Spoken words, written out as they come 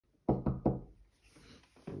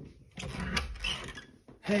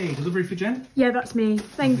Hey, delivery for Jen? Yeah, that's me.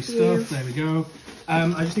 Thank you. Stuff. There we go.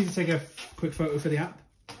 I just need to take a quick photo for the app.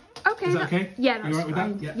 Okay. Is that okay? Yeah, that's you all right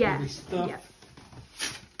fine. with that? Yeah. Lovely stuff.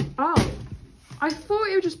 Yeah. Oh, I thought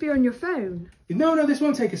it would just be on your phone. No, this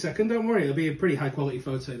won't take a second. Don't worry. It'll be a pretty high quality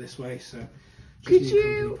photo this way. So, Could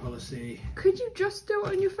you just do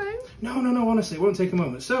it on your phone? No. Honestly, it won't take a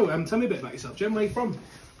moment. So, tell me a bit about yourself, Jen. Where are you from?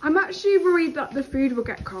 I'm actually worried that the food will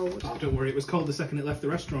get cold. Oh, don't worry. It was cold the second it left the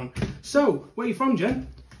restaurant. So, where are you from, Jen?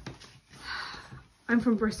 I'm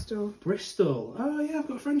from Bristol. Bristol. Oh, yeah, I've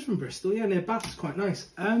got friends from Bristol. Yeah, near Bath. It's quite nice.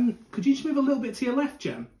 Could you just move a little bit to your left,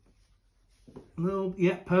 Jen? A little,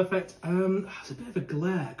 yeah, perfect. There's a bit of a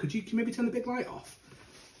glare. Can you maybe turn the big light off?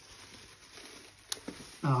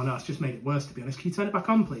 Oh, no, it's just made it worse, to be honest. Can you turn it back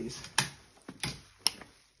on, please?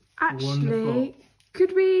 Actually, Wonderful.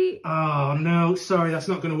 Could we... Oh, no, sorry, that's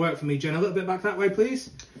not going to work for me, Jen. A little bit back that way, please.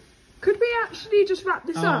 Could we actually just wrap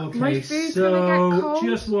this up? Okay, My food's gonna get cold.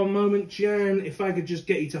 Just one moment, Jen. If I could just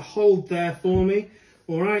get you to hold there for me.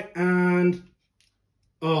 All right, and...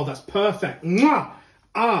 Oh, that's perfect. Mwah!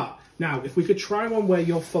 Ah, now, if we could try one where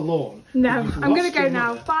you're forlorn. No, I'm going to go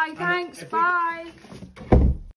now. Bye, thanks, bye.